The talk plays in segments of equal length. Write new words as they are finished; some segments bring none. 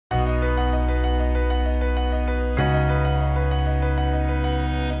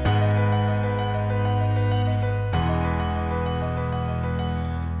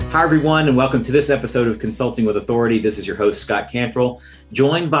Hi, everyone, and welcome to this episode of Consulting with Authority. This is your host, Scott Cantrell,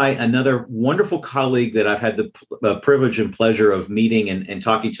 joined by another wonderful colleague that I've had the privilege and pleasure of meeting and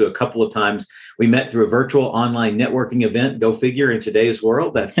talking to a couple of times. We met through a virtual online networking event. Go figure, in today's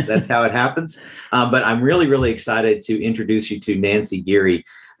world, that's how it happens. But I'm really excited to introduce you to Nancy Geary.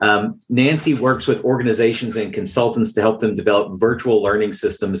 Nancy works with organizations and consultants to help them develop virtual learning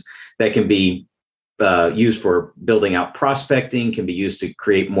systems that can be used for building out prospecting, can be used to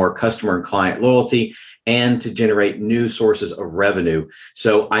create more customer and client loyalty, and to generate new sources of revenue.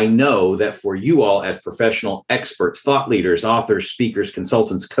 So I know that for you all as professional experts, thought leaders, authors, speakers,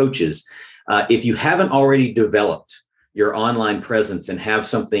 consultants, coaches, if you haven't already developed your online presence and have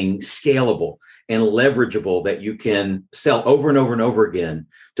something scalable and leverageable that you can sell over and over and over again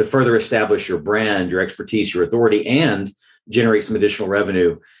to further establish your brand, your expertise, your authority, and generate some additional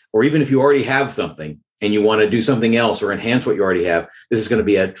revenue, or even if you already have something and you want to do something else or enhance what you already have, this is going to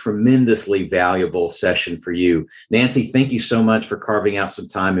be a tremendously valuable session for you. Nancy, thank you so much for carving out some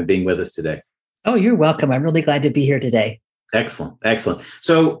time and being with us today. Oh, you're welcome. I'm really glad to be here today. Excellent.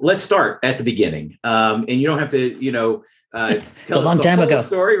 So let's start at the beginning. And you don't have to, tell us the whole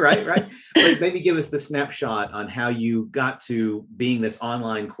story, right? But maybe give us the snapshot on how you got to being this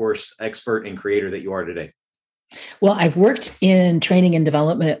online course expert and creator that you are today. Well, I've worked in training and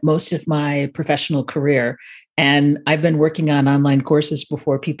development most of my professional career, and I've been working on online courses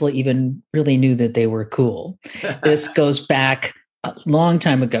before people even really knew that they were cool. This goes back a long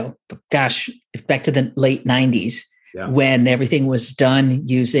time ago, back to the late 90s, when everything was done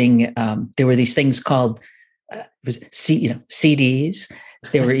using, there were these things called CDs.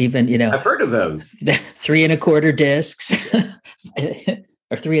 There were even, I've heard of those 3 1/4 discs.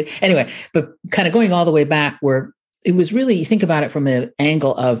 Or 3, anyway, but kind of going all the way back where it was really, you think about it from an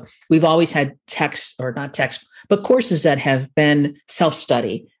angle of, we've always had but courses that have been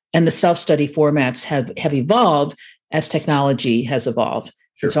self-study, and the self-study formats have evolved as technology has evolved.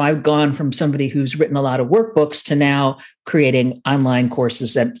 Sure. And so I've gone from somebody who's written a lot of workbooks to now creating online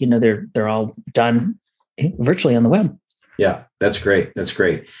courses that, they're all done virtually on the web. Yeah, that's great.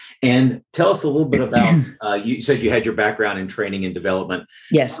 And tell us a little bit about, you said you had your background in training and development.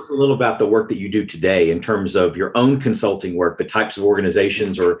 Yes. Tell us a little about the work that you do today in terms of your own consulting work, the types of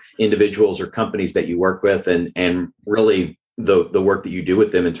organizations or individuals or companies that you work with, and really the work that you do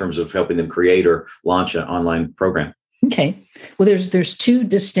with them in terms of helping them create or launch an online program. Okay. Well, there's 2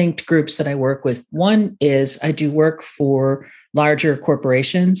 distinct groups that I work with. One is I do work for larger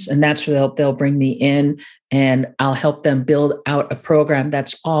corporations, and that's where they'll bring me in and I'll help them build out a program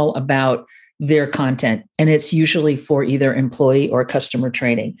that's all about their content. And it's usually for either employee or customer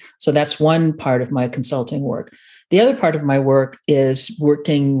training. So that's one part of my consulting work. The other part of my work is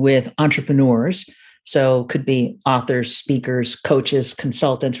working with entrepreneurs. So could be authors, speakers, coaches,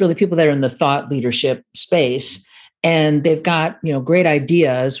 consultants, really people that are in the thought leadership space. And they've got, great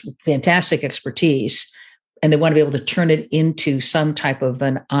ideas, fantastic expertise, and they want to be able to turn it into some type of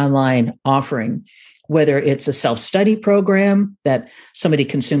an online offering, whether it's a self-study program that somebody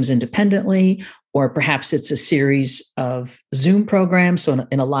consumes independently, or perhaps it's a series of Zoom programs, so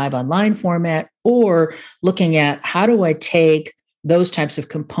in a live online format, or looking at how do I take those types of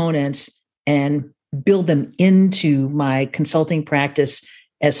components and build them into my consulting practice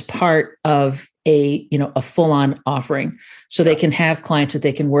as part of a full-on offering, so they can have clients that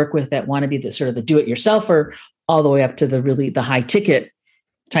they can work with that want to be the sort of the do-it-yourselfer, all the way up to the high ticket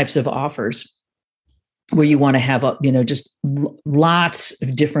types of offers, where you want to have just lots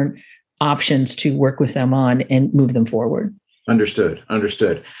of different options to work with them on and move them forward. Understood.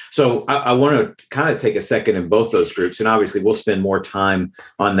 So I want to kind of take a second in both those groups, and obviously we'll spend more time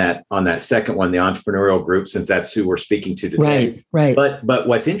on that second one, the entrepreneurial group, since that's who we're speaking to today. Right. But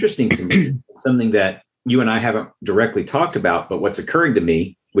what's interesting to me, something that you and I haven't directly talked about, but what's occurring to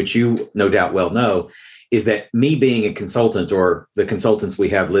me, which you no doubt well know, is that me being a consultant, or the consultants we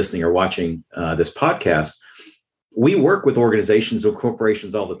have listening or watching this podcast, we work with organizations or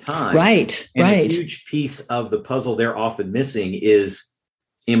corporations all the time. Right. A huge piece of the puzzle they're often missing is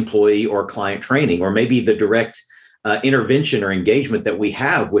employee or client training, or maybe the direct intervention or engagement that we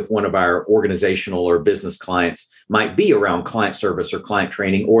have with one of our organizational or business clients might be around client service or client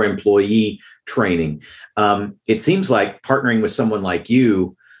training or employee training. It seems like partnering with someone like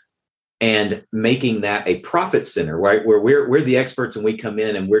you and making that a profit center, right, where we're the experts and we come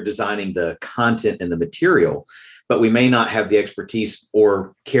in and we're designing the content and the material. but we may not have the expertise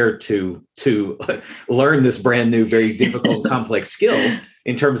or care to learn this brand new, very difficult, complex skill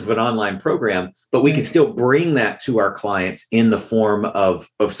in terms of an online program, but we can still bring that to our clients in the form of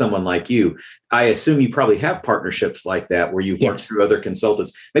someone like you. I assume you probably have partnerships like that where you've worked through other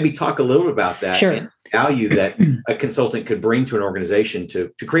consultants. Maybe talk a little bit about that. Sure. And value that a consultant could bring to an organization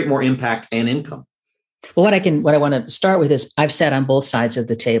to create more impact and income. Well, what I want to start with is I've sat on both sides of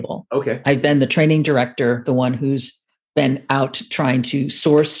the table. Okay. I've been the training director, the one who's been out trying to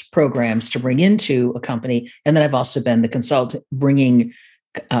source programs to bring into a company. And then I've also been the consultant bringing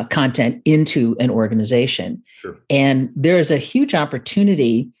content into an organization. Sure. And there is a huge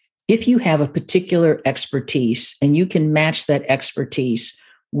opportunity if you have a particular expertise and you can match that expertise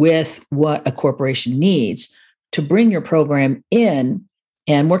with what a corporation needs to bring your program in.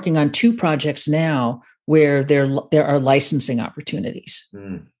 And working on 2 projects now where there are licensing opportunities.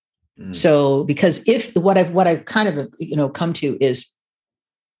 So, because if what I've kind of come to is,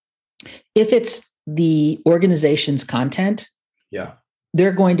 if it's the organization's content,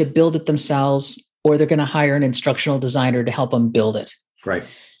 they're going to build it themselves, or they're going to hire an instructional designer to help them build it. Right.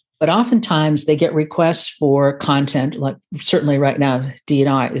 But oftentimes they get requests for content, like certainly right now,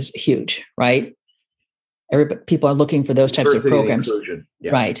 D&I is huge, right? People are looking for those types of programs.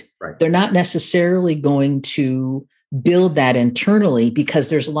 Right. They're not necessarily going to build that internally because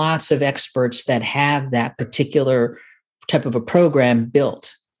there's lots of experts that have that particular type of a program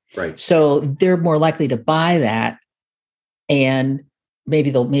built. Right. So they're more likely to buy that, and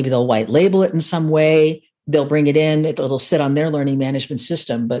maybe they'll white label it in some way. They'll bring it in. It'll sit on their learning management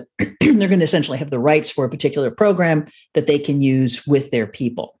system, but they're going to essentially have the rights for a particular program that they can use with their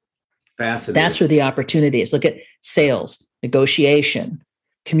people. Fascinating. That's where the opportunity is. Look at sales, negotiation,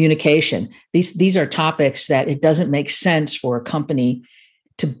 communication. These are topics that it doesn't make sense for a company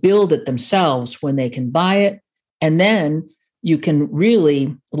to build it themselves when they can buy it. And then you can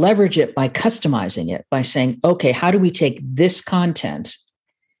really leverage it by customizing it, by saying, okay, how do we take this content?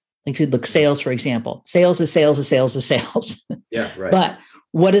 Like if you look sales, for example, sales is sales is sales is sales. Yeah, right. But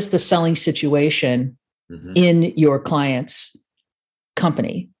what is the selling situation in your client's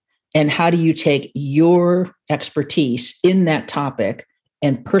company? And how do you take your expertise in that topic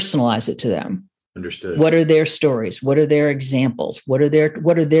and personalize it to them? Understood. What are their stories? What are their examples? What are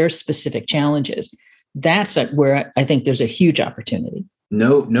their specific challenges? That's where I think there's a huge opportunity.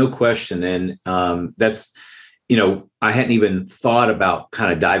 No question. And that's, I hadn't even thought about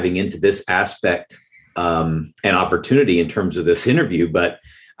kind of diving into this aspect and opportunity in terms of this interview, but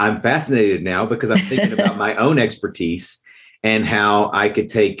I'm fascinated now because I'm thinking about my own expertise and how I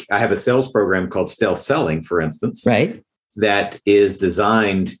have a sales program called Stealth Selling, for instance. Right. That is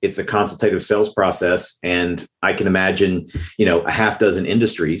designed, it's a consultative sales process. And I can imagine, a half dozen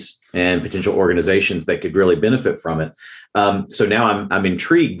industries and potential organizations that could really benefit from it. So now I'm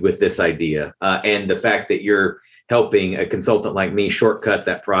intrigued with this idea and the fact that you're helping a consultant like me shortcut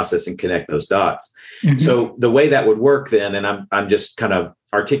that process and connect those dots. Mm-hmm. So the way that would work then, and I'm just kind of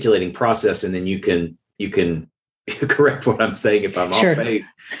articulating process, and then you can correct what I'm saying if I'm off base.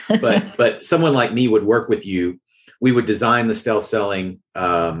 But someone like me would work with you. We would design the Stealth Selling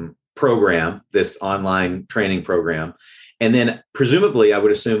program, this online training program. And then presumably, I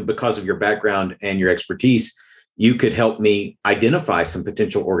would assume because of your background and your expertise, you could help me identify some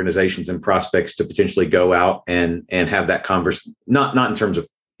potential organizations and prospects to potentially go out and have that conversation, not in terms of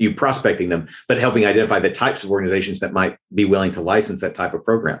you prospecting them, but helping identify the types of organizations that might be willing to license that type of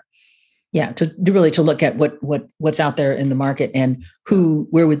program. Yeah, to look at what's out there in the market and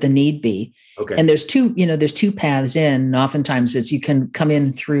where would the need be. Okay. And there's two paths in. Oftentimes it's you can come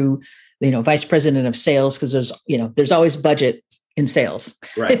in through, vice president of sales, because there's always budget in sales.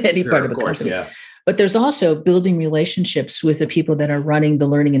 Right. In any part of a company. Yeah. But there's also building relationships with the people that are running the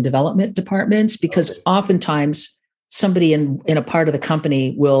learning and development departments, because oftentimes somebody in a part of the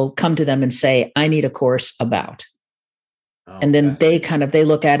company will come to them and say, I need a course about. And then they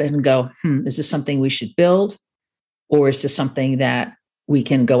look at it and go, is this something we should build? Or is this something that we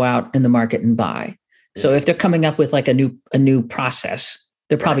can go out in the market and buy? So if they're coming up with like a new process,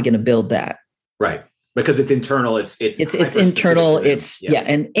 they're probably going to build that. Right. Because it's internal. It's internal. It's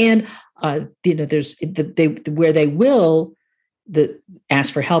And there's where they will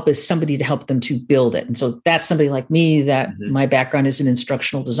ask for help is somebody to help them to build it. And so that's somebody like me that my background is in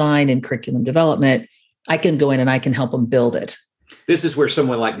instructional design and curriculum development. I can go in and I can help them build it. This is where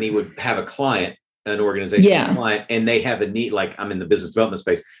someone like me would have a client, an organization client, and they have a need, like I'm in the business development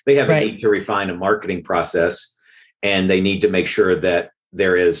space. They have a need to refine a marketing process, and they need to make sure that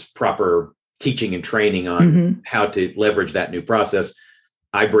there is proper teaching and training on how to leverage that new process.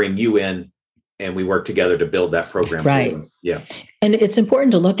 I bring you in and we work together to build that program. Right. Yeah. And it's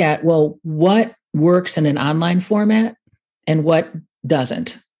important to look at, well, what works in an online format and what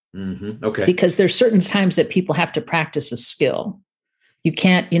doesn't. Mm-hmm. Okay. Because there's certain times that people have to practice a skill. You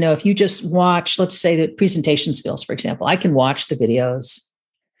can't, if you just watch, let's say the presentation skills, for example, I can watch the videos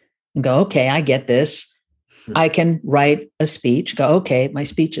and go, okay, I get this. I can write a speech, go, okay, my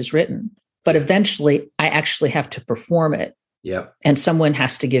speech is written. But eventually I actually have to perform it. Yep. And someone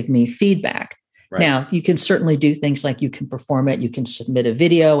has to give me feedback. Right. Now, you can certainly do things like you can perform it, you can submit a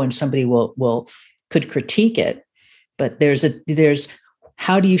video and somebody could critique it. But there's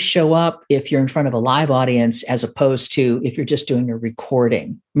how do you show up if you're in front of a live audience as opposed to if you're just doing a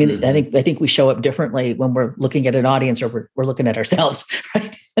recording? I mean, mm-hmm. I think we show up differently when we're looking at an audience or we're looking at ourselves,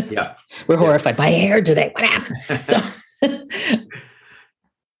 right? Yeah. We're horrified. My hair today, what happened? So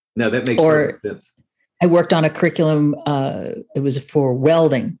no, that makes perfect sense. I worked on a curriculum. It was for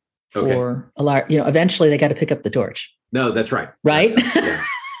welding for a lot. Eventually they got to pick up the torch. No, that's right. Right. Yeah.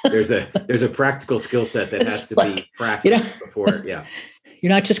 There's a practical skill set that has to be practiced before. Yeah. You're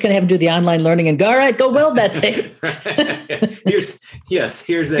not just going to have them do the online learning and go, all right, go weld that thing. Here's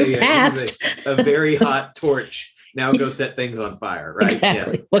a very hot torch. Now go set things on fire, right?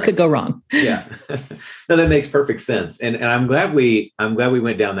 Exactly. Yeah. What could go wrong? Yeah. No, that makes perfect sense. And I'm glad we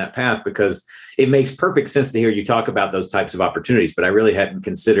went down that path because it makes perfect sense to hear you talk about those types of opportunities, but I certainly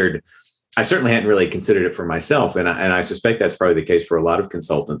hadn't really considered it for myself. And I suspect that's probably the case for a lot of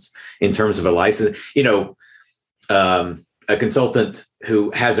consultants in terms of a license. A consultant who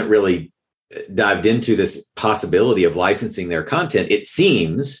hasn't really dived into this possibility of licensing their content, it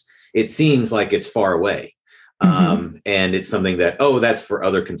seems like it's far away. Mm-hmm. And it's something that, that's for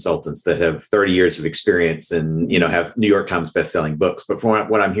other consultants that have 30 years of experience and, have New York Times bestselling books. But from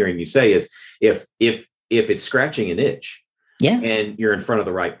what I'm hearing you say is if it's scratching an itch and you're in front of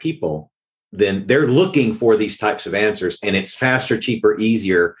the right people, then they're looking for these types of answers, and it's faster, cheaper,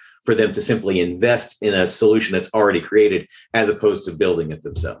 easier for them to simply invest in a solution that's already created as opposed to building it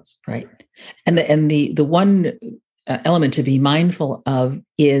themselves. Right. And the one element to be mindful of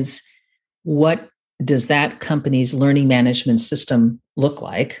is what does that company's learning management system look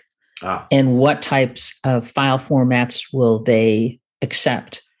like? And what types of file formats will they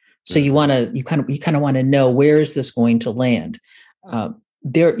accept? So you kind of want to know, where is this going to land?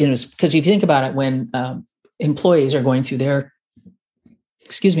 Because if you think about it, when employees are going through their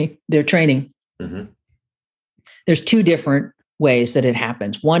training, mm-hmm. there's two different ways that it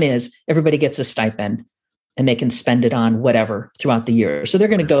happens. One is everybody gets a stipend and they can spend it on whatever throughout the year. So they're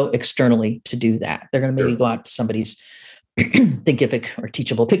going to go externally to do that. They're going to maybe go out to somebody's Thinkific or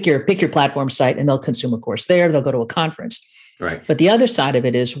Teachable. Pick your platform site and they'll consume a course there. They'll go to a conference. Right. But the other side of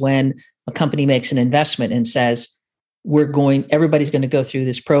it is when a company makes an investment and says, everybody's going to go through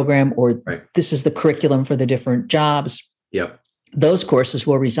this program, or this is the curriculum for the different jobs. Yep. Those courses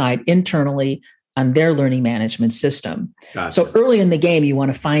will reside internally on their learning management system. Gotcha. So early in the game, you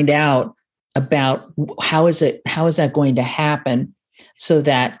want to find out about how is that going to happen, so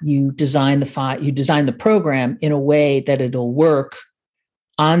that you design the program in a way that it'll work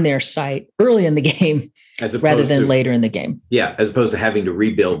on their site early in the game rather than later in the game. Yeah, as opposed to having to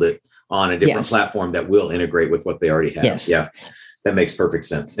rebuild it on a different platform that will integrate with what they already have. Yes. Yeah, that makes perfect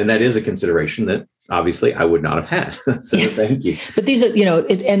sense. And that is a consideration that obviously I would not have had. So thank you. But these are,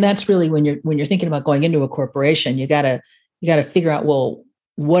 and that's really when you're thinking about going into a corporation, you gotta figure out, well,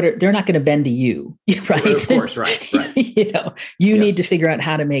 they're not going to bend to you, right? Of course, right. You need to figure out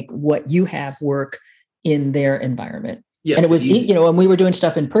how to make what you have work in their environment. Yes, and it was, when we were doing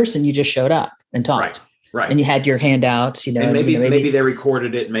stuff in person, you just showed up and talked. Right. And you had your handouts, and maybe they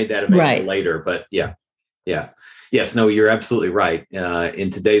recorded it and made that available later. But yeah. Yes, no, you're absolutely right.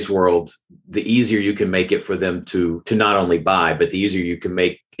 In today's world, the easier you can make it for them to not only buy, but the easier you can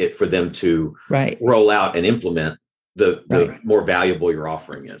make it for them to roll out and implement, the more valuable your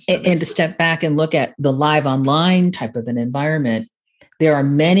offering is. And to step back and look at the live online type of an environment, there are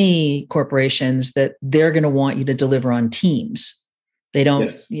many corporations that they're going to want you to deliver on Teams. They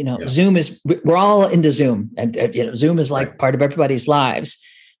don't, Zoom we're all into Zoom, and Zoom is like part of everybody's lives.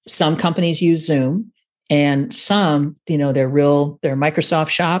 Some companies use Zoom, and some, they're Microsoft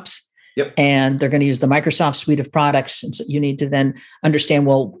shops. Yep. And they're going to use the Microsoft suite of products. And so you need to then understand,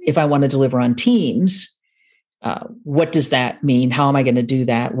 well, if I want to deliver on Teams, what does that mean? How am I going to do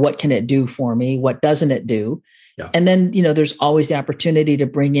that? What can it do for me? What doesn't it do? Yeah. And then, there's always the opportunity to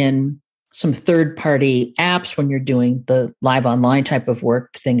bring in some third-party apps when you're doing the live online type of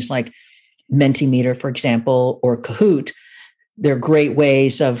work, things like Mentimeter, for example, or Kahoot. They're great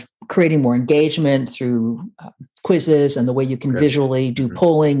ways of creating more engagement through quizzes and the way you can visually do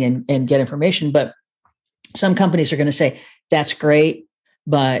polling and get information. But some companies are going to say, that's great,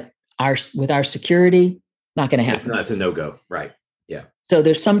 but with our security, not going to happen. It's a no-go. Right. Yeah. So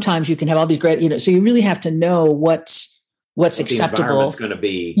there's sometimes you can have all these great, so you really have to know what's what acceptable. The environment's going to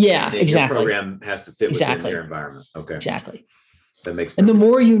be. Yeah, exactly. Your program has to fit within your environment. Okay. Exactly. That makes sense. And the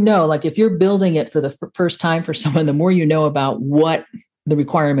more you know, like if you're building it for the first time for someone, the more you know about what the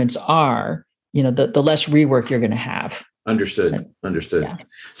requirements are, the less rework you're going to have. Understood. Yeah.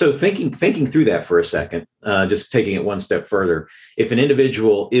 So thinking through that for a second, just taking it one step further, if an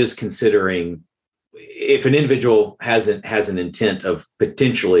individual has an intent of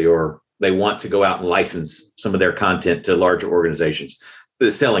potentially, or they want to go out and license some of their content to larger organizations,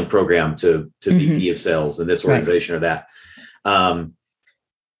 the selling program to VP of sales in this organization or that,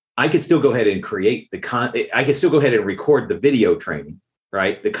 I could still go ahead and create I could still go ahead and record the video training,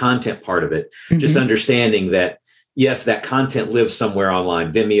 right? The content part of it, just understanding that, yes, that content lives somewhere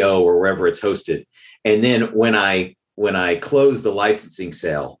online, Vimeo or wherever it's hosted. And then when I close the licensing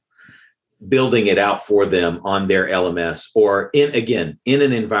sale, building it out for them on their LMS or in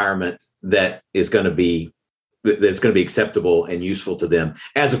an environment that is going to be acceptable and useful to them,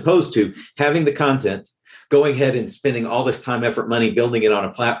 as opposed to having the content, going ahead and spending all this time, effort, money, building it on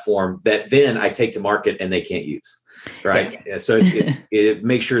a platform that then I take to market and they can't use. Right. Yeah. So it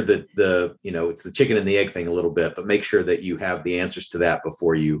make sure that it's the chicken and the egg thing a little bit, but make sure that you have the answers to that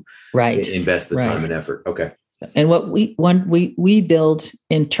before you invest the time and effort. Okay. And what we build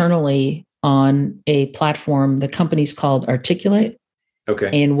internally on a platform, the company's called Articulate.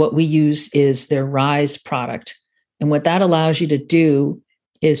 Okay. And what we use is their Rise product. And what that allows you to do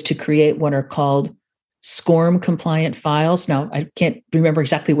is to create what are called SCORM compliant files. Now, I can't remember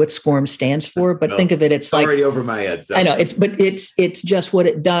exactly what SCORM stands for, but think of it, it's like already over my head. So. I know it's just what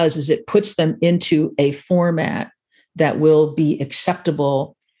it does is it puts them into a format that will be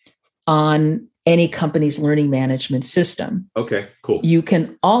acceptable on any company's learning management system. Okay, cool. You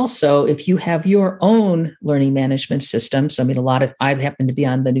can also, if you have your own learning management system, so I happen to be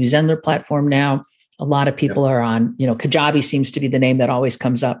on the New Zenler platform now. A lot of people are on, Kajabi seems to be the name that always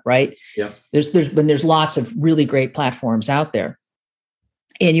comes up, right? Yeah. There's lots of really great platforms out there.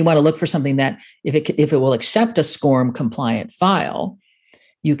 And you want to look for something that if it will accept a SCORM compliant file,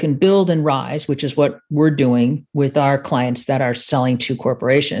 you can build in Rise, which is what we're doing with our clients that are selling to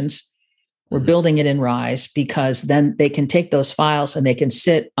corporations. We're building it in Rise because then they can take those files and they can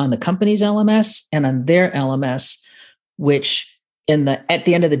sit on the company's LMS and on their LMS, which at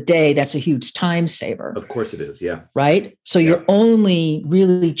the end of the day, that's a huge time saver. Of course it is. Yeah. Right. So your only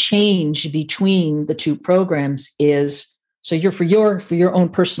really change between the two programs is, so for your own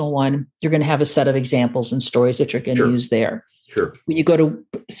personal one, you're going to have a set of examples and stories that you're going to use there. Sure. When you go to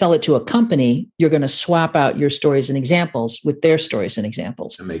sell it to a company, you're going to swap out your stories and examples with their stories and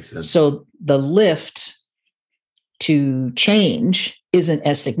examples. That makes sense. So the lift to change isn't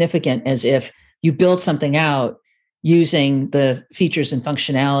as significant as if you build something out using the features and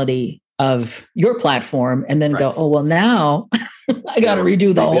functionality of your platform and then go, oh, well, now I got to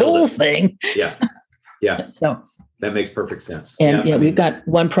redo the whole thing. Yeah. Yeah. So that makes perfect sense. And we've got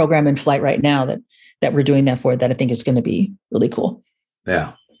one program in flight right now that we're doing that for, that I think is going to be really cool.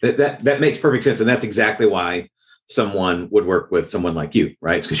 Yeah. That makes perfect sense. And that's exactly why someone would work with someone like you,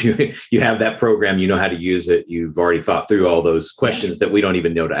 right? It's because you have that program, you know how to use it. You've already thought through all those questions that we don't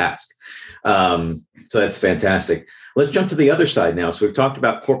even know to ask. So that's fantastic. Let's jump to the other side now. So we've talked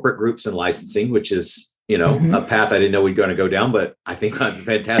about corporate groups and licensing, which is, a path I didn't know we were going to go down, but I think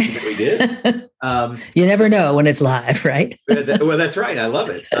fantastic that we did. You never know when it's live, right? Well, that's right. I love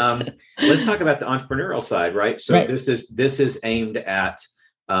it. Let's talk about the entrepreneurial side, right? So this is aimed at,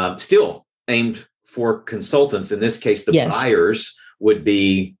 still aimed for consultants. In this case, the buyers would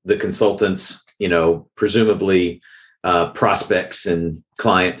be the consultants, presumably prospects and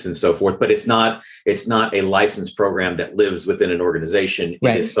clients and so forth. But it's not a licensed program that lives within an organization.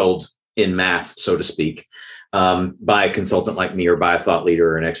 It is sold in mass, so to speak, by a consultant like me or by a thought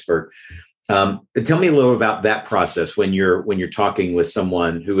leader or an expert. Tell me a little about that process when you're talking with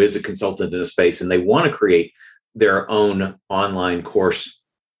someone who is a consultant in a space and they want to create their own online course.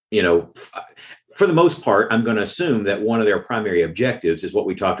 For the most part, I'm going to assume that one of their primary objectives is what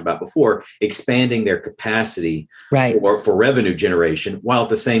we talked about before, expanding their capacity for revenue generation, while at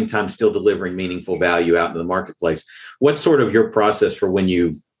the same time still delivering meaningful value out in the marketplace. What's sort of your process for when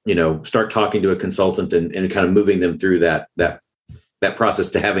you start talking to a consultant and kind of moving them through that process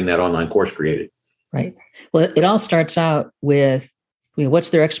to having that online course created? Right. Well, it all starts out with what's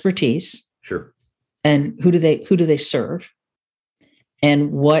their expertise? Sure. And who do they serve?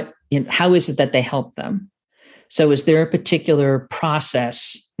 And how is it that they help them? So is there a particular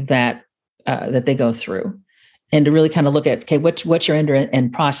process that they go through? And to really kind of look at, okay, what's your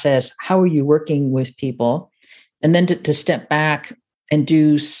end-to-end process? How are you working with people? And then to step back and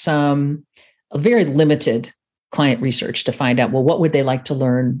do some very limited client research to find out, well, what would they like to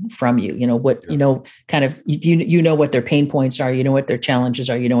learn from you? Kind of, you know what their pain points are, you know what their challenges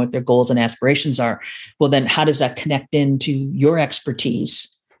are, you know what their goals and aspirations are. Well, then how does that connect into your expertise?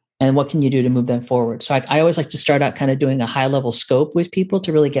 And what can you do to move them forward? So I always like to start out kind of doing a high level scope with people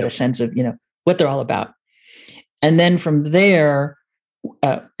to really get a sense of, what they're all about. And then from there,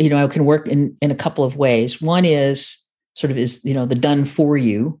 I can work in a couple of ways. One is the done for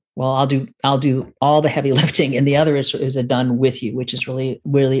you. Well, I'll do all the heavy lifting. And the other is a done with you, which is really,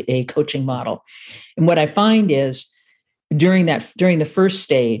 really a coaching model. And what I find is during the first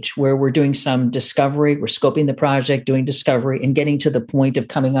stage where we're doing some discovery, we're scoping the project, doing discovery and getting to the point of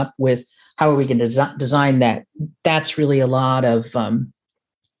coming up with how are we going to design that? That's really a lot of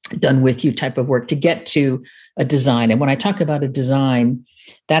done with you type of work to get to a design. And when I talk about a design,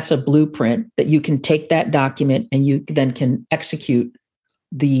 that's a blueprint that you can take that document and you then can execute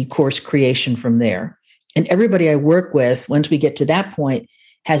the course creation from there. And everybody I work with, once we get to that point,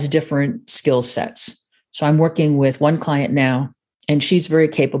 has different skill sets. So I'm working with one client now, and she's very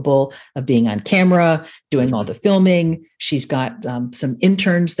capable of being on camera, doing all the filming. She's got some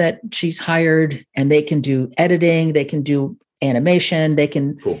interns that she's hired, and they can do editing. They can do animation. They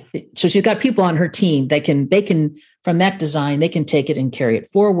can. Cool. So she's got people on her team. They can from that design, they can take it and carry it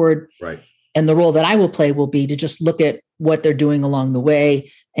forward. Right. And the role that I will play will be to just look at what they're doing along the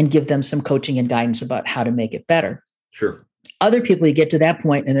way and give them some coaching and guidance about how to make it better. Sure. Other people, you get to that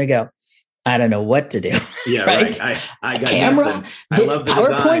point and they go, I don't know what to do. Yeah, right. I got camera, I love the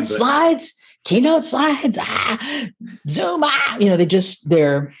PowerPoint design, slides, keynote slides, Zoom,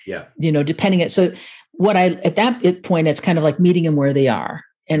 they're depending at so what at that point, it's kind of like meeting them where they are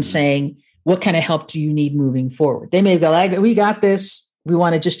and saying, what kind of help do you need moving forward? They may go, we got this. We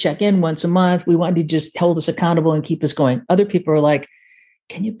want to just check in once a month. We want to just hold us accountable and keep us going. Other people are like,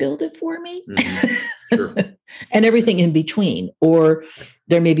 can you build it for me? Mm-hmm. Sure. And everything in between. Or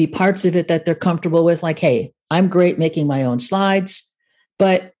there may be parts of it that they're comfortable with, like, hey, I'm great making my own slides,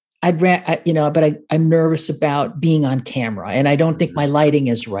 but I'm nervous about being on camera and I don't think my lighting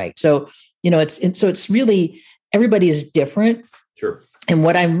is right. So, it's really, everybody is different. Sure. And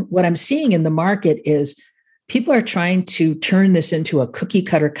what I'm seeing in the market is people are trying to turn this into a cookie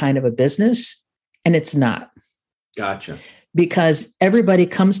cutter kind of a business, and it's not. Gotcha. Because everybody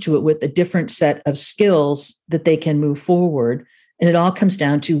comes to it with a different set of skills that they can move forward. And it all comes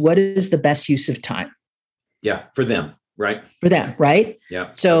down to what is the best use of time. Yeah. For them. Right. For them. Right.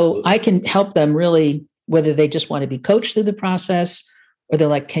 Yeah. So absolutely. I can help them really, whether they just want to be coached through the process or they're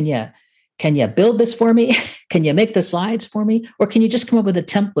like, can you build this for me? Can you make the slides for me? Or can you just come up with a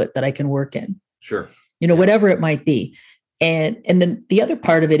template that I can work in? Sure. Whatever it might be. And then the other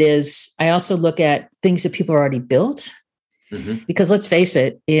part of it is I also look at things that people are already built. Mm-hmm. Because let's face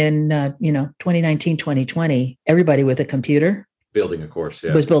it, in 2019, 2020, everybody with a computer building a course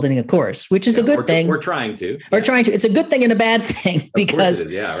was building a course, which is a good thing. We're trying to. We're trying to. It's a good thing and a bad thing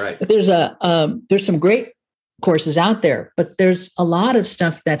because right. There's some great courses out there, but there's a lot of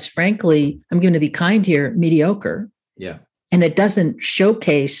stuff that's frankly, I'm going to be kind here, mediocre. Yeah. And it doesn't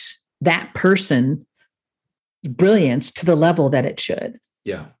showcase that person's brilliance to the level that it should.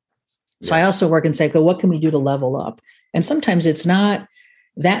 Yeah. So I also work and say, well, what can we do to level up? And sometimes it's not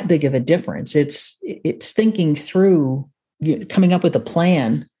that big of a difference. It's thinking through, coming up with a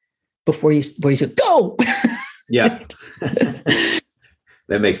plan before you say, go. Yeah. That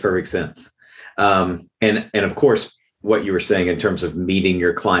makes perfect sense. And of course, what you were saying in terms of meeting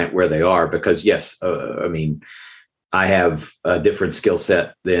your client where they are, because yes, I have a different skill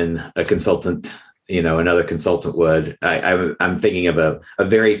set than a consultant, another consultant would. I'm thinking of a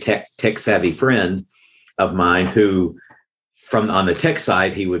very tech savvy friend of mine who on the tech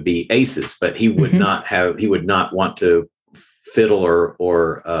side, he would be aces, but he would he would not want to fiddle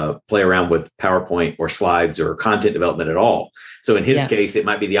or play around with PowerPoint or slides or content development at all. So in his case, it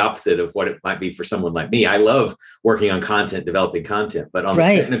might be the opposite of what it might be for someone like me. I love working on content, developing content, but on the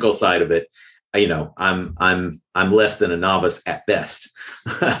technical side of it, I'm less than a novice at best.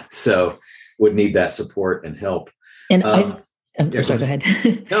 So would need that support and help. And I'm sorry, go ahead.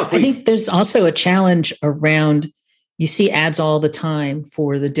 No, I think there's also a challenge around, you see ads all the time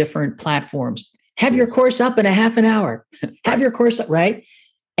for the different platforms. Have your course up in a half an hour. Have your course up, right?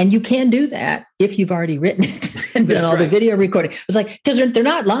 And you can do that if you've already written it and done all the video recording. It's like, because they're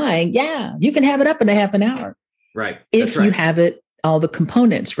not lying. Yeah, you can have it up in a half an hour. Right. If you have it all the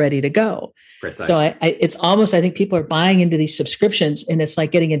components ready to go. Precisely. So it's almost, I think people are buying into these subscriptions, and it's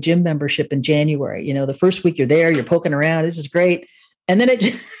like getting a gym membership in January. You know, the first week you're there, you're poking around, this is great. And then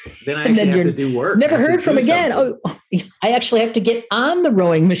then I actually have to do work. Never heard from again. Something. Oh, I actually have to get on the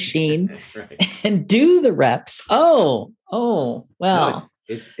rowing machine right. and do the reps. Oh, well. No,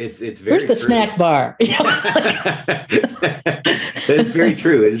 it's very Where's the snack bar? It's very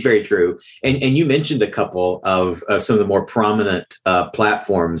true. It is very true. And you mentioned a couple of some of the more prominent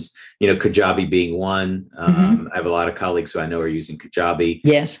platforms, you know, Kajabi being one. I have a lot of colleagues who I know are using Kajabi.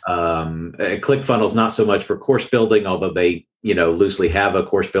 Yes. ClickFunnels, not so much for course building, although they, you know, loosely have a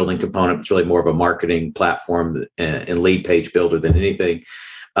course building component. It's really more of a marketing platform and lead page builder than anything.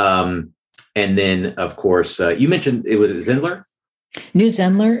 And then, of course, you mentioned it was Zendeler. New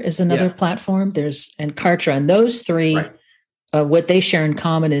Zendeler is another platform. And Kartra, and those three, right. What they share in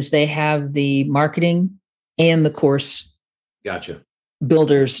common is they have the marketing and the course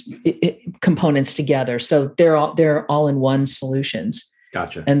builders components together. So they're all in one solutions.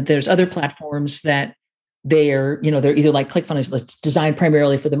 Gotcha. And there's other platforms that they're either like ClickFunnels, it's designed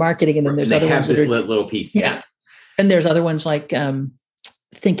primarily for the marketing, and then there's other ones that are little piece. Yeah. And there's other ones like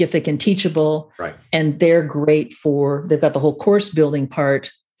Thinkific and Teachable, right? And they're great they've got the whole course building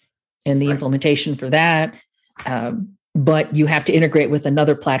part and the implementation for that. But you have to integrate with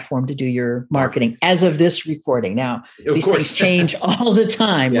another platform to do your marketing as of this recording. Now, these things change all the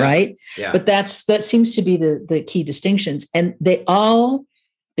time, right? Yeah. But that seems to be the key distinctions. And they all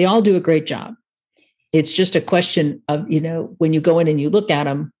do a great job. It's just a question of, you know, when you go in and you look at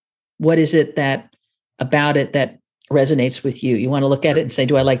them, what is it about it that resonates with you? You want to look at it and say,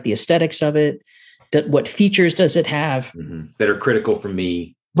 do I like the aesthetics of it? What features does it have that are critical for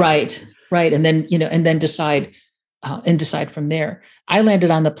me? Right. And then, you know, and then decide from there. I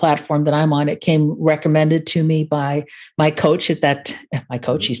landed on the platform that I'm on. It came recommended to me by my coach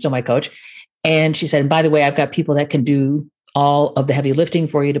he's still my coach. And she said, and by the way, I've got people that can do all of the heavy lifting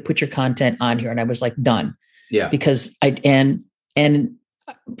for you to put your content on here. And I was like, done. Yeah. Because and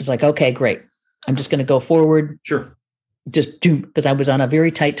I was like, okay, great. I'm just going to go forward. Sure. Just do, because I was on a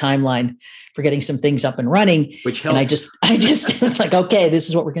very tight timeline for getting some things up and running, which helped. And I just was like, okay, this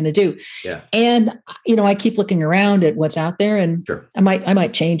is what we're going to do. Yeah. And, you know, I keep looking around at what's out there, and sure. I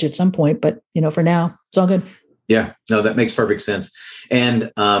might change at some point, but you know, for now it's all good. Yeah, no, that makes perfect sense.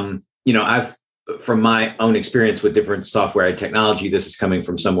 And, you know, from my own experience with different software and technology, this is coming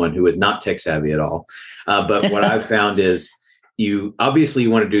from someone who is not tech savvy at all. But what I've found is, you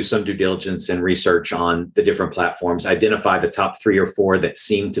want to do some due diligence and research on the different platforms, identify the top 3 or 4 that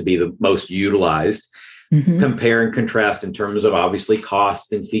seem to be the most utilized, compare and contrast in terms of obviously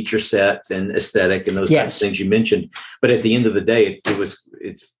cost and feature sets and aesthetic and those types of things you mentioned. But at the end of the day,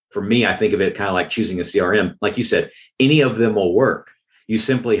 it's for me, I think of it kind of like choosing a CRM. Like you said, any of them will work. You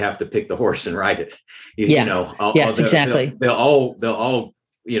simply have to pick the horse and ride it. You know, exactly. They'll all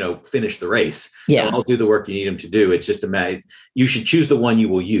you know, finish the race. Yeah. They'll all do the work you need them to do. It's just you should choose the one you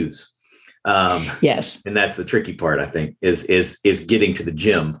will use. Yes. And that's the tricky part, I think, is getting to the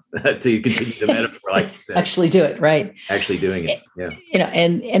gym to continue the metaphor, like you said. Actually do it, right? Actually doing it. Yeah. You know,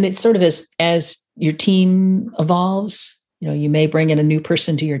 and it's sort of as your team evolves, you know, you may bring in a new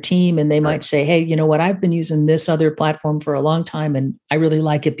person to your team, and they might say, hey, you know what, I've been using this other platform for a long time, and I really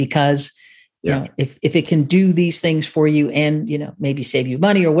like it because you know, if it can do these things for you and, you know, maybe save you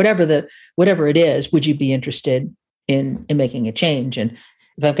money or whatever it is, would you be interested in making a change? And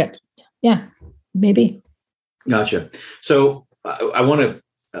if I've got, maybe. Gotcha. So I want to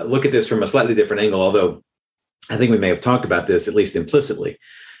look at this from a slightly different angle, although I think we may have talked about this at least implicitly.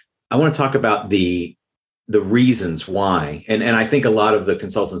 I want to talk about the reasons why, and I think a lot of the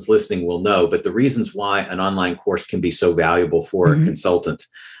consultants listening will know, but the reasons why an online course can be so valuable for a consultant.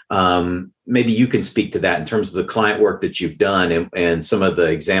 Maybe you can speak to that in terms of the client work that you've done and some of the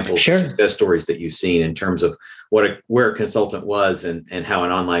examples, success stories that you've seen in terms of where a consultant was and how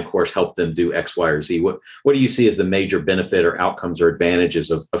an online course helped them do X, Y, or Z. What do you see as the major benefit or outcomes or advantages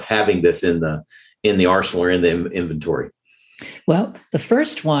of having this in the arsenal or in the inventory? Well, the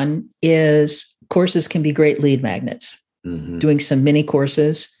first one is courses can be great lead magnets. Doing some mini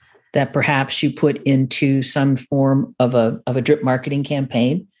courses that perhaps you put into some form of a drip marketing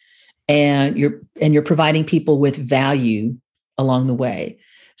campaign, and you're providing people with value along the way.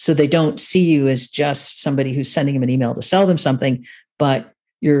 So they don't see you as just somebody who's sending them an email to sell them something, but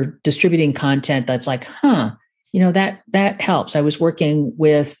you're distributing content that's like, you know, that helps. I was working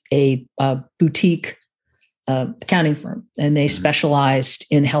with a boutique accounting firm, and they specialized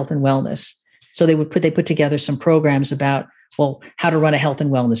in health and wellness. So they put together some programs about, well, how to run a health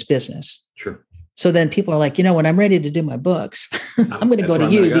and wellness business. Sure. So then people are like, when I'm ready to do my books, I'm going to go to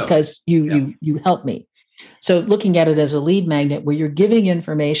you because you help me. So looking at it as a lead magnet where you're giving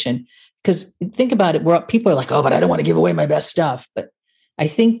information, because think about it, where people are like, oh, but I don't want to give away my best stuff. But I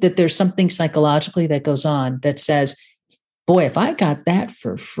think that there's something psychologically that goes on that says, boy, if I got that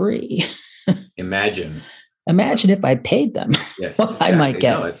for free, imagine if I paid them, yes, what I might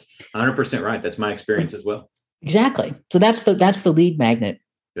get. No, it's 100% right. That's my experience as well. Exactly. So that's the lead magnet.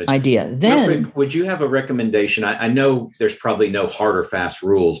 Good idea. Then, quick, would you have a recommendation? I know there's probably no hard or fast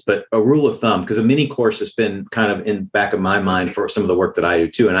rules, but a rule of thumb, because a mini course has been kind of in the back of my mind for some of the work that I do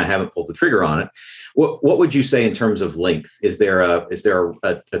too, and I haven't pulled the trigger on it. What would you say in terms of length? Is there a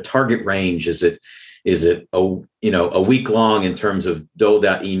target range? Is it a week long in terms of doled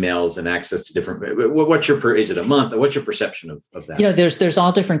out emails and access to different? Is it a month? What's your perception of that? There's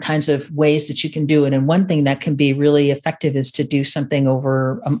all different kinds of ways that you can do it, and one thing that can be really effective is to do something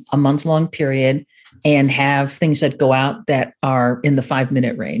over a month long period and have things that go out that are in the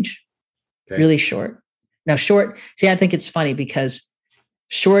 5-minute range, really short. Now, short. See, I think it's funny because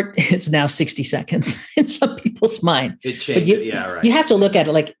short is now 60 seconds in some people's mind. It changed. Right. You have to look at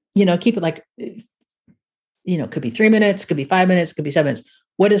it like keep it like. Could be 3 minutes, could be 5 minutes, could be 7 minutes.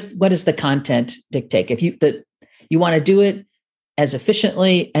 What is the content dictate? If you want to do it as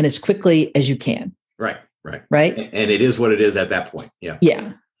efficiently and as quickly as you can. Right. And it is what it is at that point. Yeah.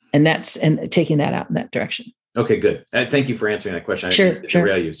 Yeah. And taking that out in that direction. Okay, good. Thank you for answering that question. Sure.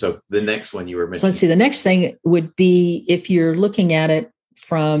 Derail you. So the next one you were mentioning. So let's see. The next thing would be if you're looking at it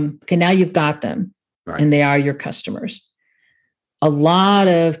from, okay, now you've got them and they are your customers. A lot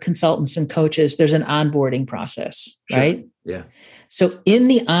of consultants and coaches, there's an onboarding process, right? Yeah. So in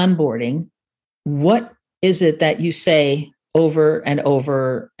the onboarding, what is it that you say over and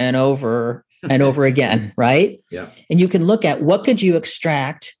over and over and over again, right? Yeah. And you can look at what could you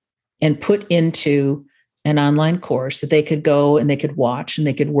extract and put into an online course that they could go and they could watch and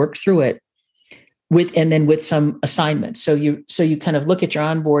they could work through it with some assignments. So you kind of look at your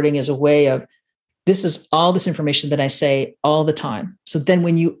onboarding as a way of, this is all this information that I say all the time. So then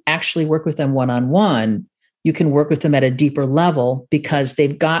when you actually work with them one-on-one, you can work with them at a deeper level because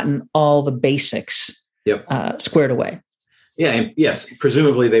they've gotten all the basics squared away. Yeah. And yes,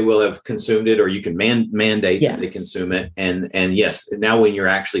 presumably they will have consumed it, or you can mandate that they consume it. And yes, now when you're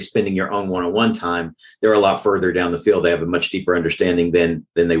actually spending your own one-on-one time, they're a lot further down the field. They have a much deeper understanding than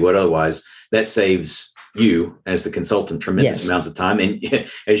they would otherwise. That saves you as the consultant tremendous amounts of time. And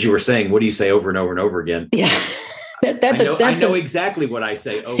as you were saying, what do you say over and over and over again? Yeah. I know exactly what I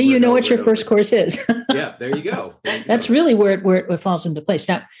say. See, you know what your first course is. Yeah, there you go. That's really where it falls into place.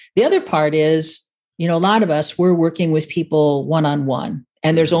 Now, the other part is, a lot of us, we're working with people one-on-one,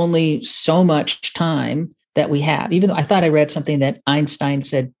 and there's only so much time that we have. Even though I thought I read something that Einstein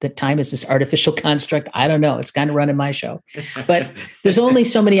said that time is this artificial construct. I don't know. It's kind of running my show. But there's only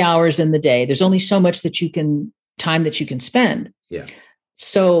so many hours in the day. There's only so much time that you can spend. Yeah.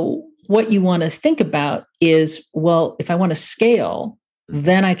 So what you want to think about is, well, if I want to scale,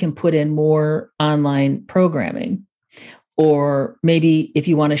 then I can put in more online programming. Or maybe if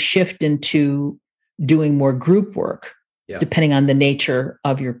you want to shift into doing more group work, depending on the nature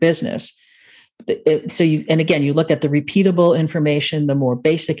of your business. You look at the repeatable information, the more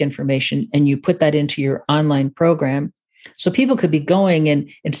basic information, and you put that into your online program. So people could be going,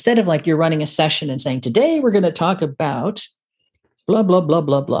 and instead of like you're running a session and saying, today we're going to talk about blah, blah, blah,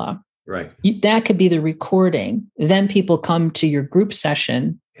 blah, blah. Right. That could be the recording. Then people come to your group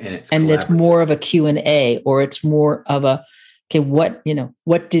session and it's more of a Q&A, or it's more of a, okay, what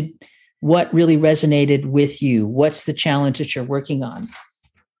really resonated with you? What's the challenge that you're working on?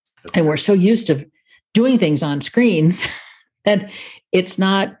 And we're so used to doing things on screens that it's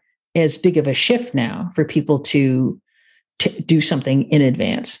not as big of a shift now for people to do something in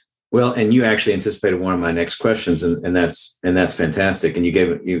advance. Well, and you actually anticipated one of my next questions, and that's fantastic. And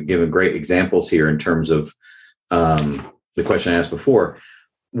you've given great examples here in terms of the question I asked before.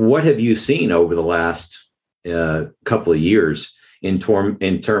 What have you seen over the last couple of years in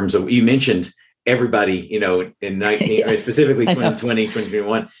terms of, you mentioned everybody, in 19, specifically 2020,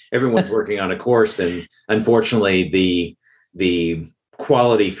 2021, everyone's working on a course. And unfortunately, the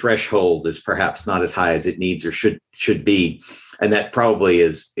quality threshold is perhaps not as high as it needs or should be. And that probably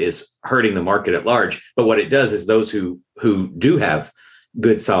is hurting the market at large. But what it does is those who do have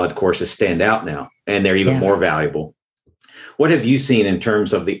good, solid courses stand out now, and they're even more valuable. What have you seen in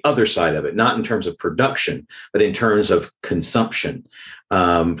terms of the other side of it, not in terms of production, but in terms of consumption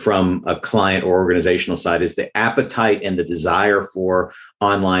from a client or organizational side? Is the appetite and the desire for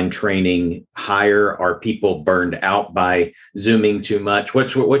online training higher? Are people burned out by Zooming too much?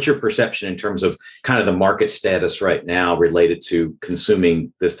 What's your perception in terms of kind of the market status right now related to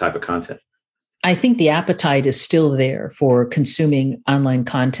consuming this type of content? I think the appetite is still there for consuming online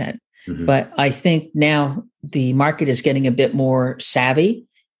content. Mm-hmm. But I think now the market is getting a bit more savvy,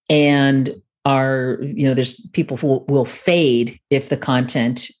 and there's people who will fade if the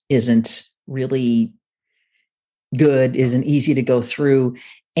content isn't really good, isn't easy to go through.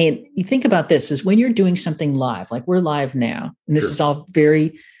 And you think about this is when you're doing something live, like we're live now, and this is all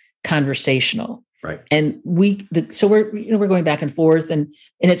very conversational. Right. And we're going back and forth, and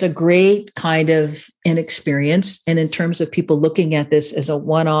it's a great kind of an experience. And in terms of people looking at this as a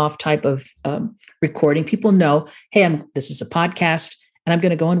one-off type of recording, people know, hey, this is a podcast and I'm going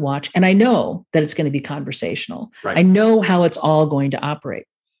to go and watch. And I know that it's going to be conversational. Right. I know how it's all going to operate.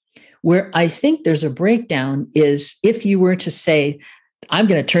 Where I think there's a breakdown is if you were to say, I'm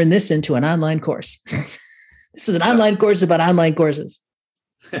going to turn this into an online course. This is an online course about online courses.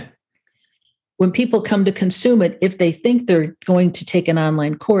 When people come to consume it, if they think they're going to take an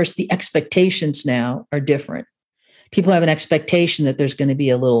online course, the expectations now are different. People have an expectation that there's going to be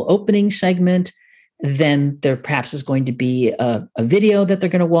a little opening segment, then there perhaps is going to be a video that they're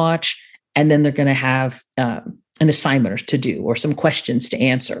going to watch, and then they're going to have an assignment to do or some questions to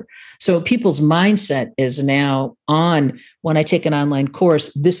answer. So people's mindset is now on, when I take an online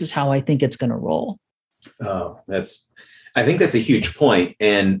course, this is how I think it's going to roll. Oh, I think that's a huge point.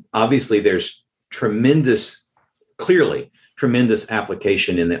 And obviously there's clearly tremendous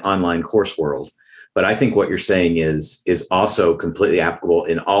application in the online course world. But I think what you're saying is also completely applicable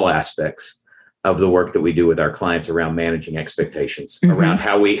in all aspects of the work that we do with our clients around managing expectations, around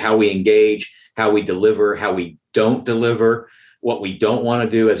how we engage, how we deliver, how we don't deliver, what we don't want to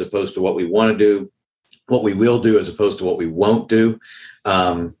do as opposed to what we want to do, what we will do as opposed to what we won't do.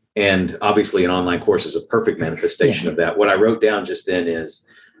 And obviously an online course is a perfect manifestation of that. What I wrote down just then is,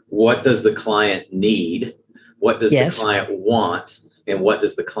 what does the client need? What does the client want? And what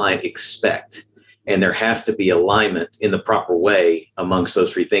does the client expect? And there has to be alignment in the proper way amongst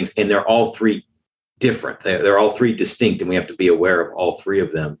those three things. And they're all three different. They're all three distinct, and we have to be aware of all three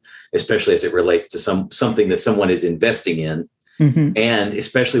of them, especially as it relates to something that someone is investing in. Mm-hmm. And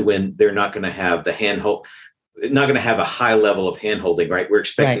especially when they're not going to have not going to have a high level of handholding, right? We're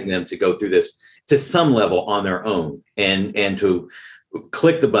expecting them to go through this to some level on their own and to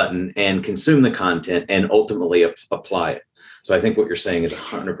click the button and consume the content and ultimately apply it. So I think what you're saying is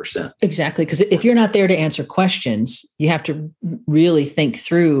 100%. Exactly. Because if you're not there to answer questions, you have to really think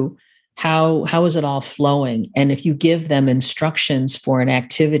through how is it all flowing? And if you give them instructions for an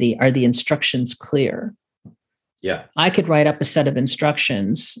activity, are the instructions clear? Yeah. I could write up a set of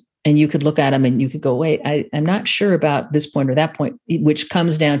instructions and you could look at them and you could go, wait, I'm not sure about this point or that point, which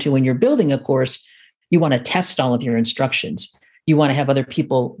comes down to when you're building a course, you want to test all of your instructions. You want to have other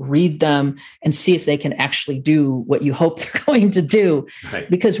people read them and see if they can actually do what you hope they're going to do,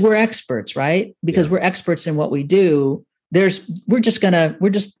 because we're experts, right? Because we're experts in what we do. We're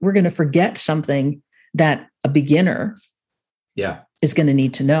going to forget something that a beginner is going to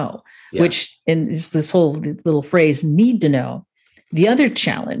need to know, which, and is this whole little phrase, need to know. The other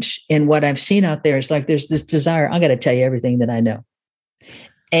challenge in what I've seen out there is like, there's this desire, I got to tell you everything that I know.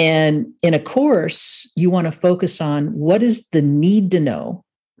 And in a course, you want to focus on what is the need to know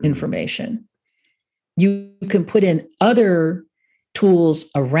information. You can put in other tools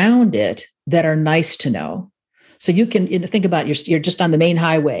around it that are nice to know. So you can think about you're just on the main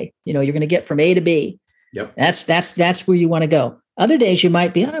highway. You're going to get from A to B. Yep. That's where you want to go. Other days you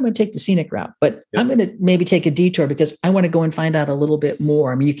might be, I'm going to take the scenic route, but I'm going to maybe take a detour because I want to go and find out a little bit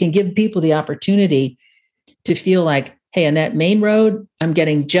more. I mean, you can give people the opportunity to feel like, hey, on that main road, I'm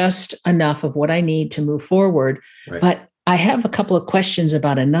getting just enough of what I need to move forward. Right. But I have a couple of questions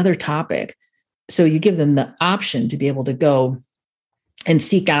about another topic. So you give them the option to be able to go and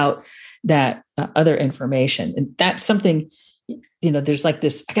seek out that other information. And that's something, there's like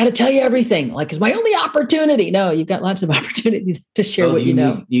this, I got to tell you everything, like, it's my only opportunity. No, you've got lots of opportunity to share what you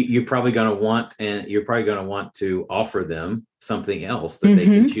know. You're probably going to want to offer them something else that they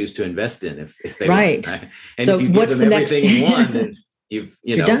can choose to invest in if they want. Right. And so if you give them everything you want, then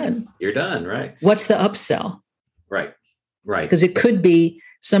you're done. You're done, right? What's the upsell? Right. Because it could be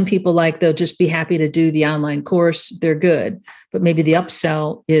some people they'll just be happy to do the online course. They're good, but maybe the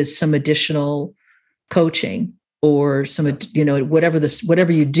upsell is some additional coaching or some,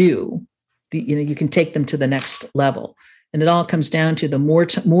 whatever you do, you can take them to the next level. And it all comes down to the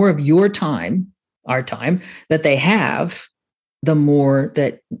more of your time, our time that they have, the more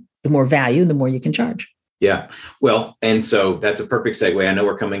value and the more you can charge. Yeah. Well, and so that's a perfect segue. I know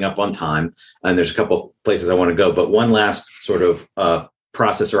we're coming up on time and there's a couple of places I want to go, but one last sort of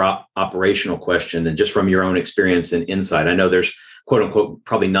process or operational question. And just from your own experience and insight, I know there's quote unquote,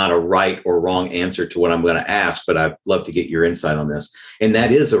 probably not a right or wrong answer to what I'm going to ask, but I'd love to get your insight on this. And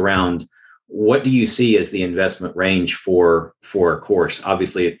that is around, what do you see as the investment range for a course?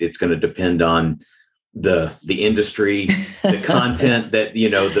 Obviously, it's going to depend on the industry, the content that,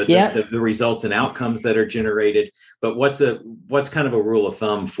 the results and outcomes that are generated. But what's kind of a rule of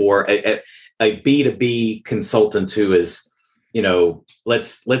thumb for a B2B consultant who is,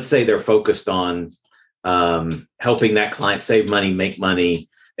 let's say they're focused on helping that client save money, make money,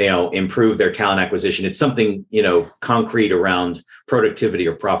 improve their talent acquisition. It's something, concrete around productivity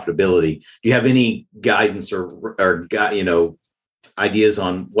or profitability. Do you have any guidance or ideas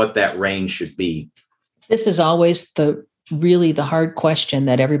on what that range should be? This is always the hard question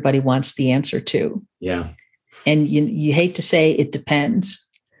that everybody wants the answer to. Yeah. And you hate to say it depends.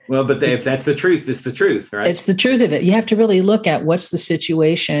 Well, but if that's the truth, it's the truth, right? It's the truth of it. You have to really look at what's the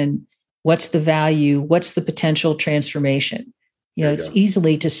situation, what's the value, what's the potential transformation. It's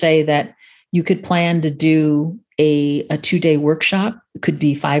easily to say that you could plan to do a 2-day workshop. It could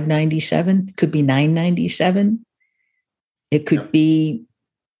be $597, it could be $997. It could be,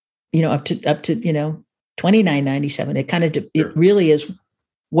 up to $29.97. It kind of, it really is,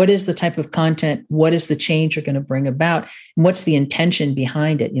 what is the type of content? What is the change you're going to bring about? And what's the intention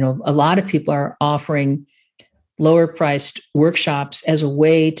behind it? A lot of people are offering lower priced workshops as a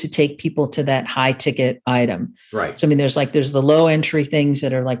way to take people to that high ticket item. Right. So, there's the low entry things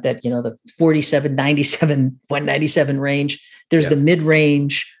that are like that, the $47.97, $197 range. There's the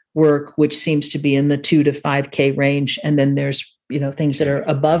mid-range work, which seems to be in the $2 to $5K range. And then there's, things that are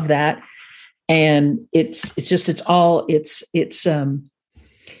above that. And it's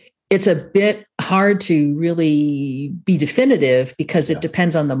a bit hard to really be definitive because it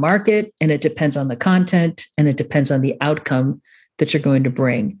depends on the market and it depends on the content and it depends on the outcome that you're going to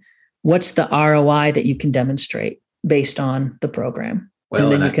bring. What's the ROI that you can demonstrate based on the program? Well,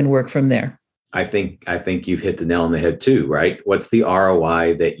 and then you can work from there. I think you've hit the nail on the head too, right? What's the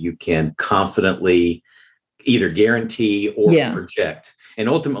ROI that you can confidently either guarantee or project? And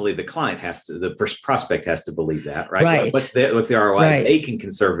ultimately, the prospect has to believe that, right? Right. What's the ROI they can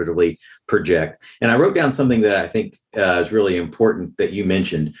conservatively project? And I wrote down something that I think is really important that you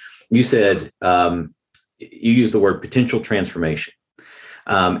mentioned. You said you used the word potential transformation,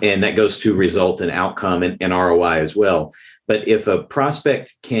 and that goes to result and outcome and ROI as well. But if a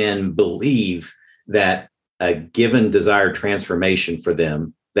prospect can believe that a given desired transformation for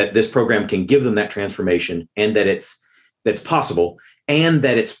them, that this program can give them that transformation, and that that's possible. And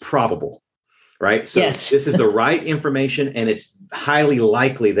that it's probable, right? So This is the right information, and it's highly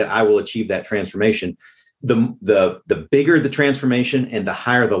likely that I will achieve that transformation. The bigger the transformation and the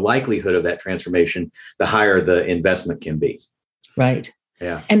higher the likelihood of that transformation, the higher the investment can be. Right.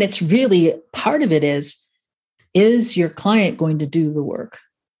 Yeah. And it's really, part of it is your client going to do the work?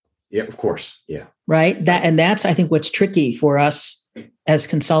 Yeah, of course. Yeah. Right. That's, I think, what's tricky for us as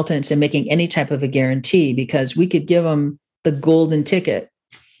consultants in making any type of a guarantee, because we could give them the golden ticket.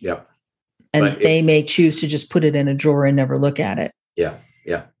 Yep. And they may choose to just put it in a drawer and never look at it. Yeah.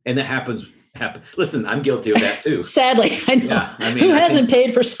 Yeah. And that happens. Listen, I'm guilty of that too. Sadly, I know. Yeah, who hasn't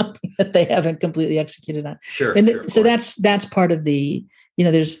paid for something that they haven't completely executed on? Sure. And so that's part of the,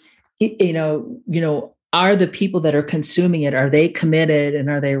 there's, are the people that are consuming it, are they committed and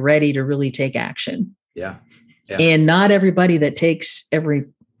are they ready to really take action? Yeah. And not everybody that takes every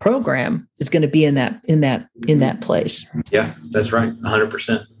program is going to be in that place. Yeah, that's right.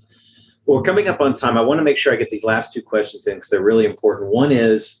 100%. Well, we're coming up on time. I want to make sure I get these last two questions in because they're really important. One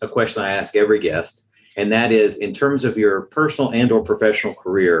is a question I ask every guest, and that is, in terms of your personal and or professional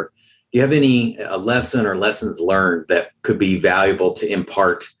career, do you have any lesson or lessons learned that could be valuable to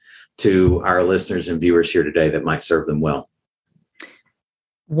impart to our listeners and viewers here today that might serve them well?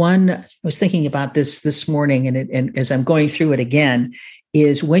 One, I was thinking about this morning, and as I'm going through it again,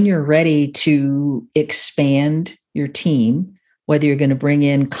 is when you're ready to expand your team, whether you're going to bring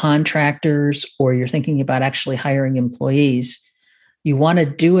in contractors or you're thinking about actually hiring employees, you want to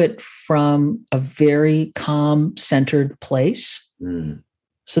do it from a very calm, centered place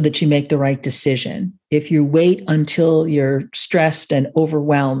so that you make the right decision. If you wait until you're stressed and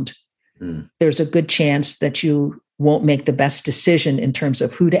overwhelmed, there's a good chance that you won't make the best decision in terms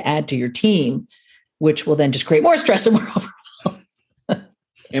of who to add to your team, which will then just create more stress and more overwhelm.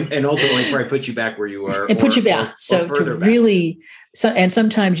 And ultimately probably put you back where you were. And put you back. So to really, and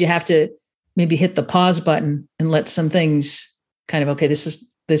sometimes you have to maybe hit the pause button and let some things kind of, okay,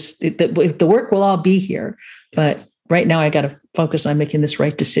 the work will all be here. But right now I got to focus on making this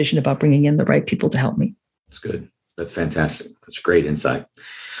right decision about bringing in the right people to help me. That's good. That's fantastic. That's great insight.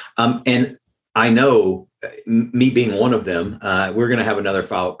 And I know, me being one of them, we're going to have another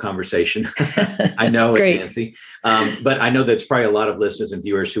follow-up conversation. I know it, Nancy. But I know there's probably a lot of listeners and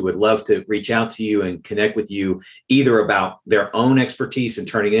viewers who would love to reach out to you and connect with you either about their own expertise and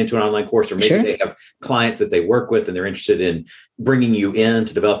turning it into an online course, or maybe they have clients that they work with and they're interested in bringing you in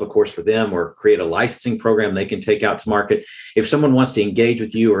to develop a course for them or create a licensing program they can take out to market. If someone wants to engage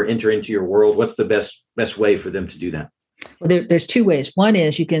with you or enter into your world, what's the best way for them to do that? Well, there's two ways. One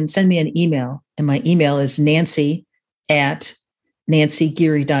is you can send me an email, and my email is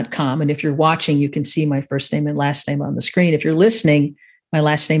nancy@nancygeary.com. And if you're watching, you can see my first name and last name on the screen. If you're listening, my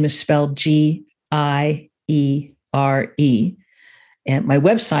last name is spelled Giere. And my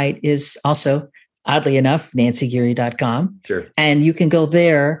website is also, oddly enough, nancygeary.com. Sure. And you can go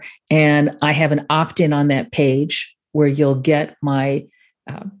there, and I have an opt-in on that page where you'll get my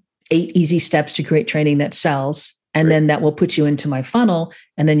 8 easy steps to create training that sells. And then that will put you into my funnel.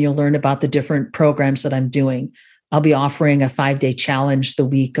 And then you'll learn about the different programs that I'm doing. I'll be offering a 5-day challenge the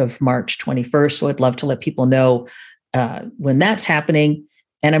week of March 21st. So I'd love to let people know when that's happening.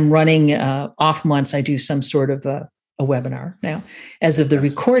 And I'm running off months. I do some sort of a webinar. Now, as of the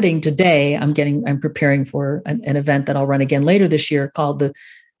recording today, I'm preparing for an event that I'll run again later this year called the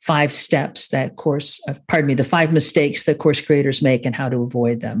 5 steps that the 5 mistakes that course creators make and how to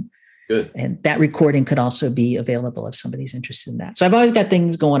avoid them. Good. And that recording could also be available if somebody's interested in that. So I've always got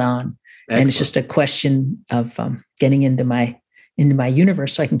things going on. Excellent. And it's just a question of getting into my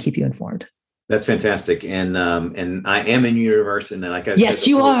universe so I can keep you informed. That's fantastic. And I am in your universe. And like I said, yes,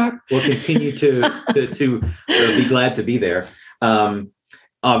 you are. We'll continue to be glad to be there.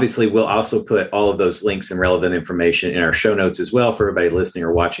 Obviously, we'll also put all of those links and relevant information in our show notes as well. For everybody listening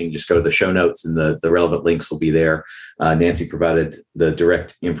or watching, just go to the show notes and the relevant links will be there. Nancy provided the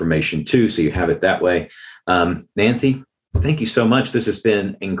direct information too, so you have it that way. Nancy, thank you so much. This has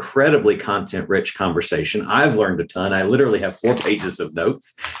been incredibly content-rich conversation. I've learned a ton. I literally have 4 pages of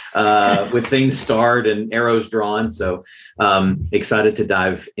notes with things starred and arrows drawn. So excited to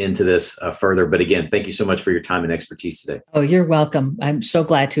dive into this further. But again, thank you so much for your time and expertise today. Oh, you're welcome. I'm so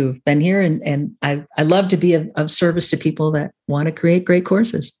glad to have been here. And I love to be of service to people that want to create great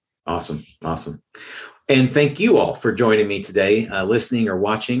courses. Awesome. And thank you all for joining me today, listening or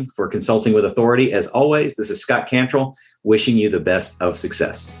watching for Consulting with Authority. As always, this is Scott Cantrell, wishing you the best of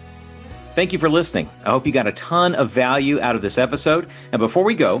success. Thank you for listening. I hope you got a ton of value out of this episode. And before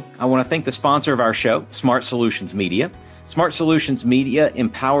we go, I want to thank the sponsor of our show, Smart Solutions Media. Smart Solutions Media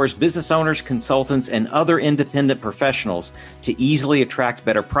empowers business owners, consultants, and other independent professionals to easily attract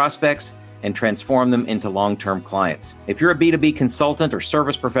better prospects and transform them into long-term clients. If you're a B2B consultant or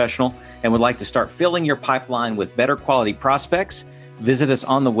service professional and would like to start filling your pipeline with better quality prospects, visit us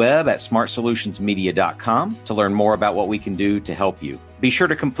on the web at smartsolutionsmedia.com to learn more about what we can do to help you. Be sure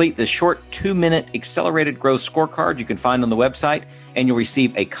to complete the short 2-minute accelerated growth scorecard you can find on the website, and you'll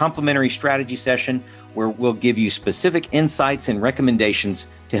receive a complimentary strategy session where we'll give you specific insights and recommendations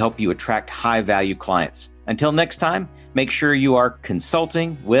to help you attract high-value clients. Until next time, make sure you are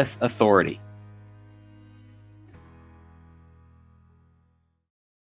consulting with authority.